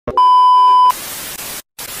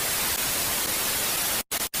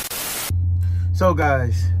So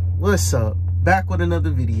guys, what's up? Back with another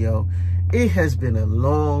video. It has been a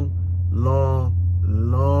long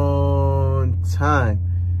time.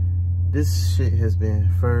 This shit has been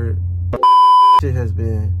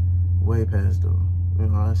way past though. You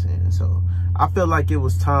know what I'm saying? So I feel like it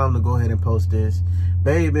was time to go ahead and post this.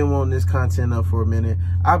 Babe been wanting this content up for a minute.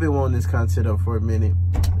 I've been wanting this content up for a minute.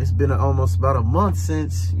 It's been almost about a month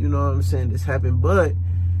since, you know what I'm saying, this happened, but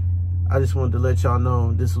I just wanted to let y'all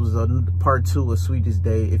know this was a part 2 of Sweetest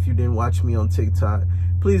Day. If you didn't watch me on TikTok,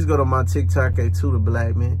 please go to my TikTok at 2 the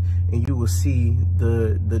Black Man, and you will see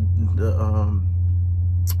the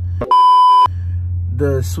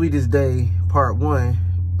Sweetest Day part 1,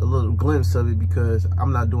 a little glimpse of it, because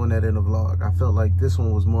I'm not doing that in a vlog. I felt like this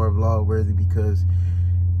one was more vlog worthy because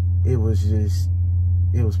it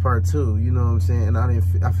was part 2, you know what I'm saying? And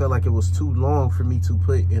I felt like it was too long for me to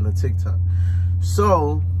put in a TikTok.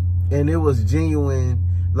 So, and it was genuine,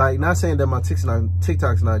 like, not saying that my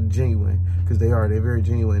TikTok's not genuine, because they're very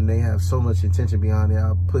genuine. They have so much intention behind it.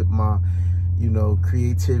 I put my, you know,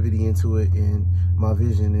 creativity into it and my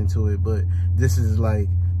vision into it. But this is like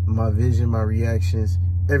my vision, my reactions,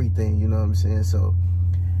 everything, you know what I'm saying? So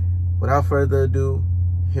without further ado,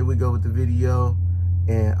 here we go with the video.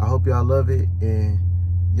 And I hope y'all love it. And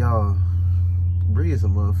y'all, Bree is a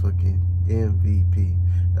motherfucking MVP.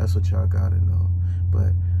 That's what y'all gotta know.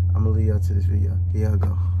 But I'm gonna lead y'all to this video. Here y'all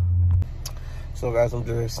go. So guys, I'm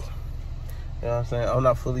dressed. You know what I'm saying? I'm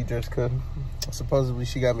not fully dressed because supposedly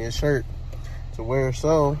she got me a shirt to wear.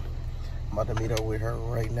 So I'm about to meet up with her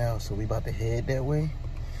right now. So we about to head that way.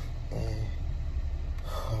 And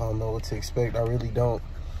I don't know what to expect. I really don't.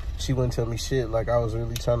 She wouldn't tell me shit. Like, I was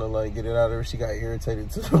really trying to like get it out of her. She got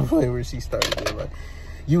irritated to the point where she started being like,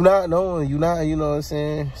 you not knowing, you know what I'm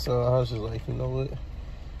saying? So I was just like, you know what?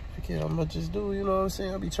 Yeah, I'm gonna just do, you know what I'm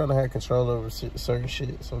saying? I be trying to have control over certain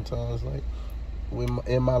shit sometimes, like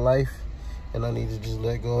in my life, and I need to just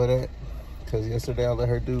let go of that. Because yesterday I let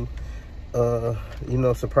her do, you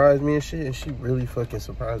know, surprise me and shit, and she really fucking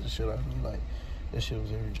surprised the shit out of me. Like, that shit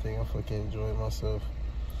was everything. I fucking enjoyed myself.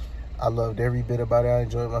 I loved every bit about it. I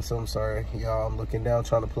enjoyed myself. I'm sorry, y'all. I'm looking down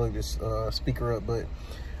trying to plug this speaker up, but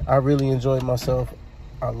I really enjoyed myself.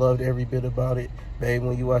 I loved every bit about it. Babe,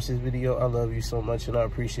 when you watch this video, I love you so much, and I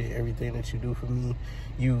appreciate everything that you do for me.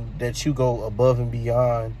 That you go above and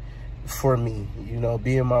beyond for me. You know,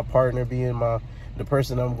 being my partner, being the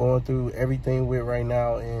person I'm going through everything with right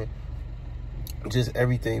now, and just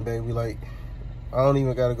everything, baby. Like, I don't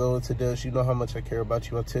even gotta go into depth. You know how much I care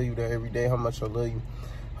about you. I tell you that every day, how much I love you,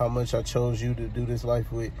 how much I chose you to do this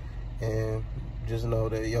life with, and just know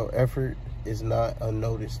that your effort is not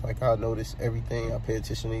unnoticed. Like, I notice everything. I pay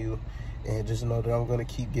attention to you, and just know that I'm gonna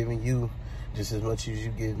keep giving you just as much as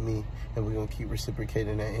you give me, and we're gonna keep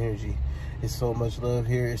reciprocating that energy. It's so much love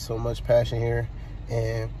here, it's so much passion here,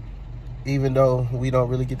 and even though we don't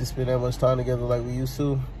really get to spend that much time together like we used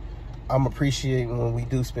to, I'm appreciating when we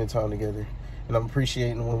do spend time together, and I'm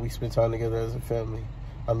appreciating when we spend time together as a family.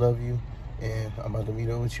 I love you, and I'm about to meet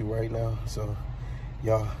up with you right now. So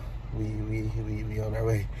y'all, we on our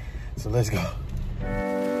way. So let's go.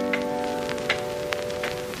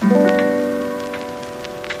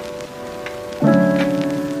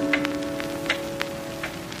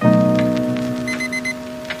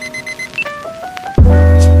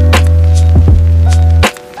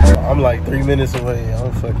 I'm like 3 minutes away.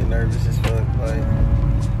 I'm fucking nervous as fuck. Like,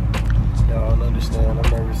 y'all don't understand. I'm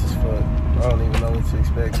nervous as fuck. I don't even know what to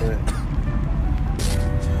expect, but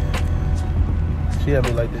she had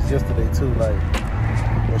me like this yesterday too. Like,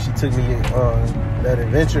 when she took me on that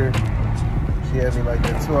adventure, she had me like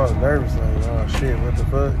that too. I was nervous, like, oh shit, what the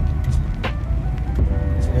fuck?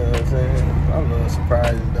 You know what I'm saying? I'm a little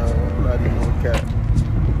surprised, though. I'm not even a cat.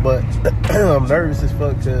 But I'm nervous as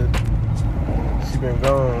fuck because she been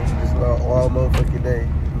gone just about all motherfucking day.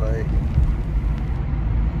 Like,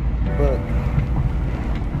 but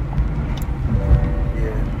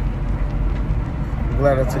yeah. I'm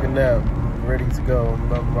glad I took a nap. I'm ready to go.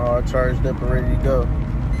 I'm all charged up and ready to go.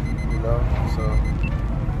 You know, so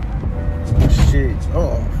shit.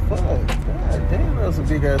 Oh fuck, god damn, that was a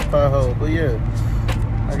big ass pothole. But yeah,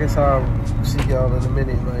 I guess I'll see y'all in a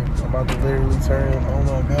minute. Like, I'm about to literally turn. Oh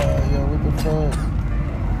my god, yo, what the fuck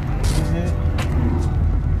is it?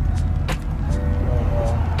 Oh no,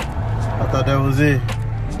 I thought that was it.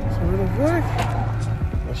 So what the fuck?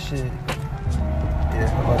 Oh shit. Yeah,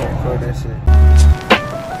 I'm about to record that shit.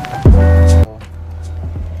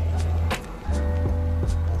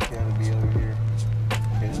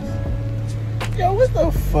 Yo, what the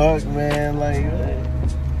fuck, man? Like,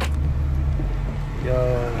 yo,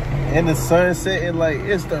 and the sun setting, like,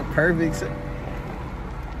 it's the perfect set.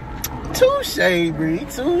 Touche, Bree.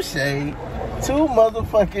 Touche. Too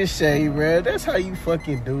motherfucking shade, bro. That's how you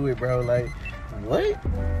fucking do it, bro. Like, what?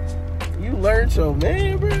 You learned your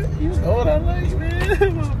man, bro. You know what I like, man.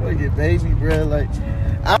 Motherfucking baby, bro. Like,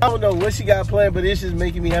 I don't know what she got planned, but it's just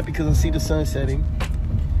making me happy because I see the sun setting.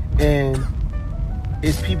 And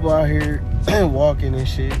it's people out here walking and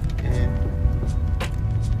shit. And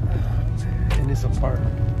it's a park.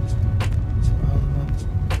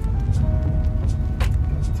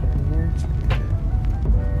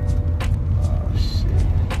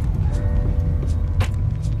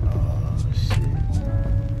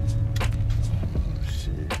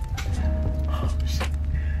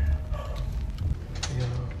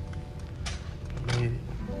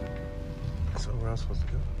 I'm supposed to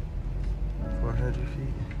go 400 feet.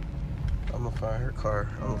 I'm gonna find her car.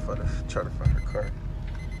 I'm gonna try to find her car.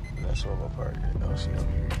 And that's where I'm gonna park it. Oh, she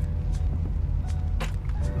over here.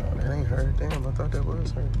 No, that ain't her. Damn, I thought that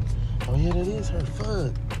was her. Oh yeah, that is her.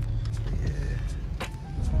 Fuck. Yeah.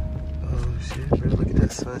 Oh shit, bro. Look at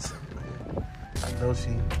that sunset, man. I know she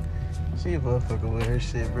a motherfucker with her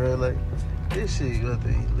shit, bro. Like, this shit got to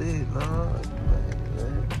be lit, nah.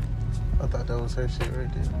 Man. I thought that was her shit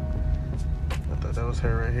right there. I thought that was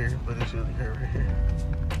her right here, but it's really her right here.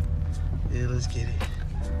 Yeah, let's get it.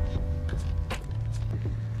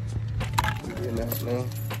 We getting out now.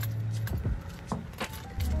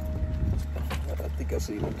 I think I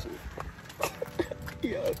see them too.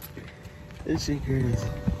 Yo, this shit crazy.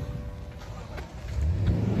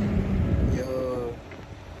 Yo.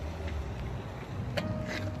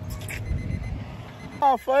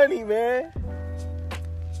 Oh, funny, man.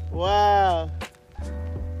 Wow.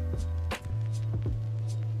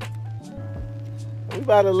 We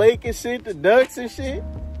by the lake and shit, the ducks and shit.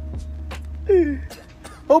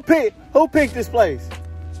 Who picked this place?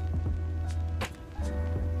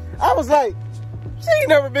 I was like, she ain't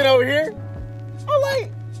never been over here. I'm like,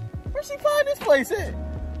 where'd she find this place at?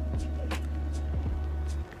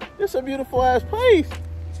 It's a beautiful ass place.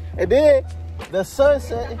 And then the sun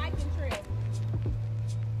setting.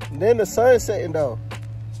 And then the sun setting though.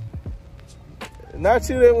 Not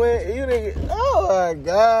you that went, you didn't, oh my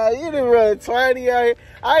God, you didn't run 20 out here.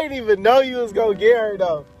 I didn't even know you was gonna get her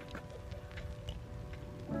though.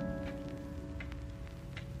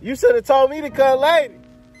 You should have told me to come later.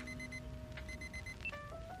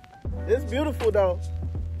 It's beautiful though.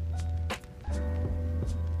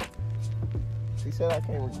 She said I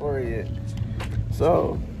can't record yet.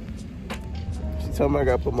 So, she told me I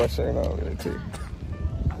gotta put my shirt on really quick.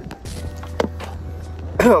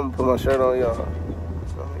 I'm gonna put my shirt on, y'all.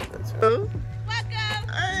 Welcome.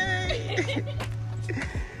 Hey.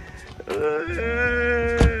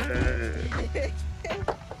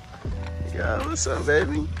 Yeah, what's up,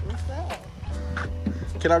 baby? What's up?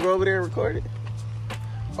 Can I go over there and record it?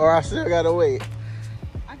 Or I still gotta wait?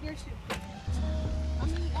 I guess you can. I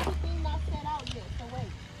mean, everything not set out yet, so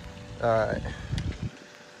wait. Alright.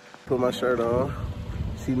 Put my shirt on.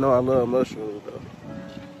 She know I love mushrooms, though.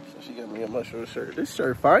 So she got me a mushroom shirt. This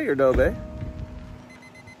shirt fire, though, babe.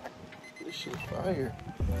 This shit fire.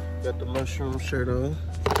 Got the mushroom shirt on.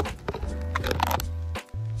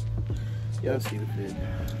 Y'all see the fit.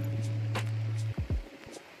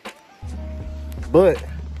 But,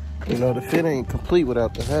 you know, the fit ain't complete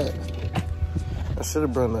without the hat. I should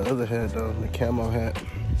have brought the other hat, though, the camo hat.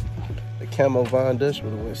 The camo Von Dutch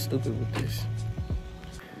would have went stupid with this.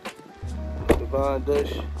 The Von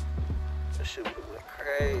Dutch, that shit would have went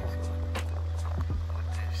crazy with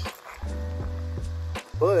this.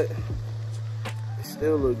 But, it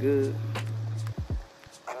still look good.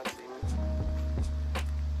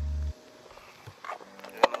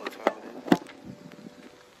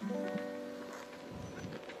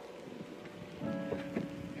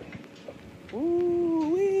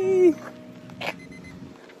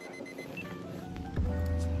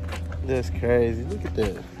 That's crazy. Look at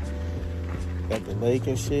that. Got the lake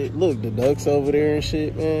and shit. Look, the ducks over there and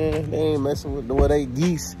shit, man. They ain't messing with they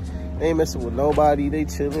geese. They ain't messing with nobody. They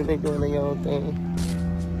chilling. They doing their own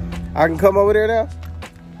thing. I can come over there now?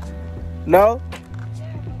 No?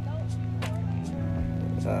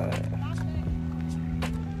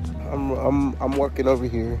 I'm working over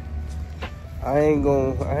here. I ain't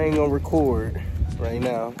gonna record right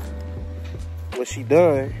now what she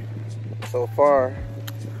done so far.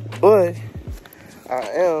 But I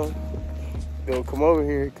am gonna come over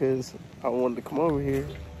here because I wanted to come over here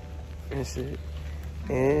and shit.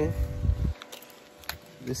 And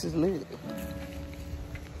this is lit.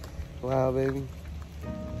 Wow, baby.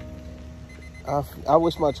 I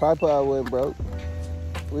wish my tripod wasn't broke.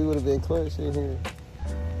 We would have been clutch in here.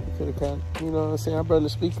 We could have you know what I'm saying? I brought the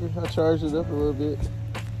speaker. I charged it up a little bit.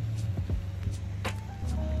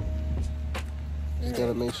 just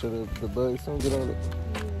gotta make sure the bugs don't get on it.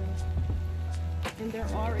 Yeah. And they're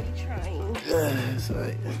already trying. It's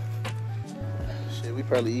like, shit, we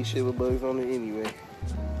probably eat shit with bugs on it anyway.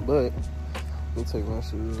 But, let me take my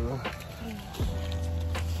shoes off.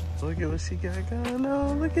 Look at what she got going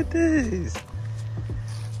on. Look at this.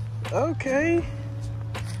 Okay.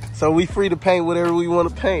 So we free to paint whatever we want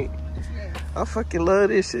to paint. I fucking love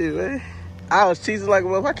this shit, man. I was cheesing like a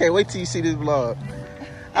motherfucker. I can't wait till you see this vlog.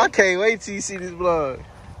 I can't wait till you see this vlog.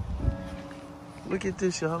 Look at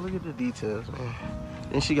this, y'all. Look at the details, man.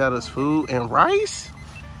 Then she got us food and rice.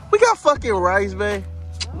 We got fucking rice, man.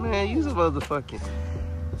 Man, use a motherfucking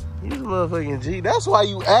G. That's why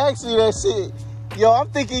you asked me that shit. Yo, I'm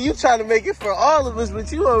thinking you trying to make it for all of us,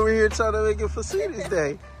 but you over here trying to make it for Sweetest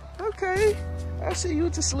Day. Okay. I see you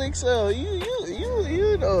with the slick cell. You know,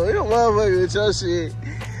 you motherfucker with your shit.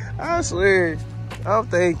 I swear. Oh,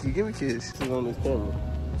 thank you. Give me a kiss. This is on this camera.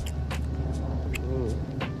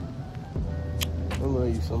 I love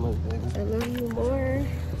you so much, baby. I love you more.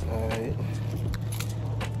 All right.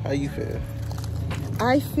 How you feel?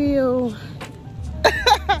 I feel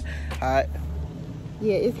hot.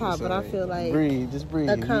 Yeah, it's hot, but I feel like breathe, just breathe.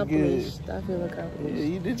 Accomplished. I feel accomplished. Yeah,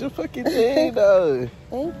 you did your fucking thing, though.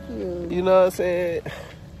 Thank you. You know what I'm saying?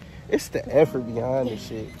 It's the effort behind the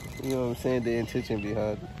shit. You know what I'm saying? The intention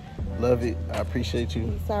behind it. Love it. I appreciate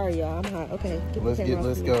you. Sorry, y'all. I'm hot. Okay,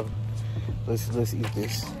 let's go. Let's eat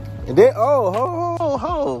this. And then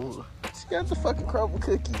ho. She got the fucking crumble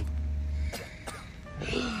cookie.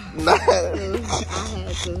 Nah. I had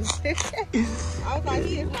to. I was like,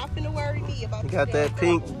 he is not finna worry me about this. Got that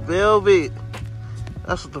pink velvet.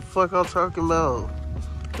 That's what the fuck I'm talking about.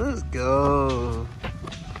 Let's go.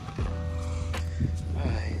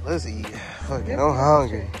 Alright, let's eat. Fuck it, I'm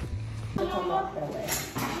hungry.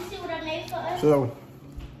 So,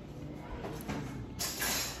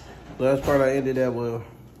 last part I ended that with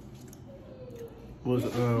was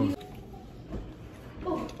the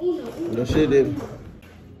shit that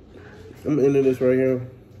I'm ending this right here.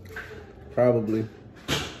 Probably.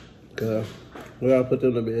 Cause we gotta put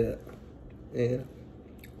them to bed and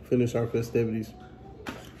finish our festivities.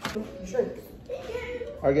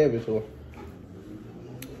 I gave it to her.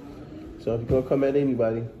 So if you're gonna come at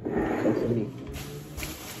anybody, come to me.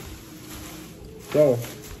 So,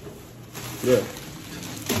 yeah.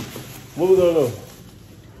 What we gonna do?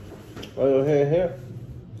 Oh, your hair?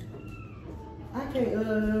 I can't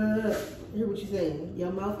hear what you're saying.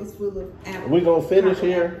 Your mouth is full of apple. We gonna finish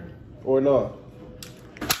here or not?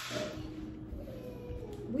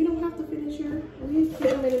 We don't have to finish here. We'll see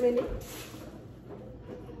them in a minute.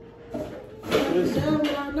 We're done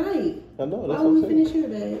with our night. I know, that's why what I'm we saying. finish here,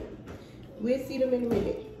 babe? We'll see them in a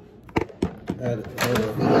minute.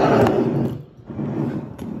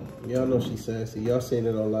 Y'all know she's sassy. Y'all seen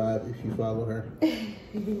it on live if you follow her.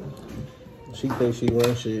 She thinks she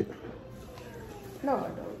runs shit. No, I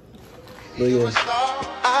don't. But yeah.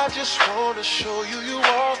 I just wanna show you you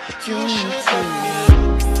are. You should let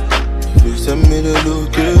me. If you send me the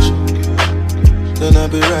location, then I'll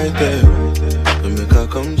be right there. And make her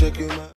come check you.